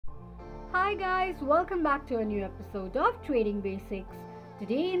Hi guys, welcome back to a new episode of Trading Basics.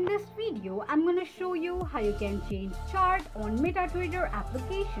 Today in this video, I'm going to show you how you can change chart on MetaTrader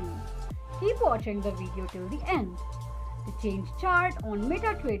application. Keep watching the video till the end. To change chart on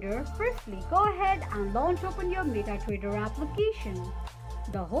MetaTrader, firstly go ahead and launch open your MetaTrader application.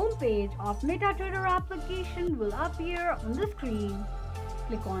 The home page of MetaTrader application will appear on the screen.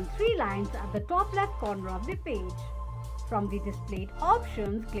 Click on three lines at the top left corner of the page. From the displayed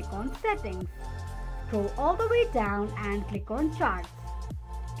options, click on Settings. Scroll all the way down and click on Charts.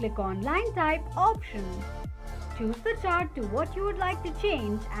 Click on Line Type option. Choose the chart to what you would like to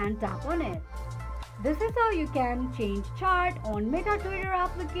change and tap on it. This is how you can change chart on MetaTrader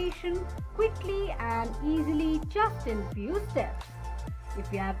application quickly and easily just in few steps.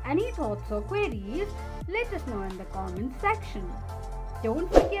 If you have any thoughts or queries, let us know in the comments section.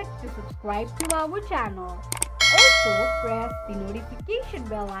 Don't forget to subscribe to our channel. Also, press the notification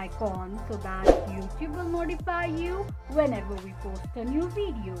bell icon so that YouTube will notify you whenever we post a new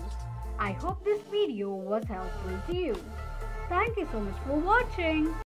video. I hope this video was helpful to you. Thank you so much for watching.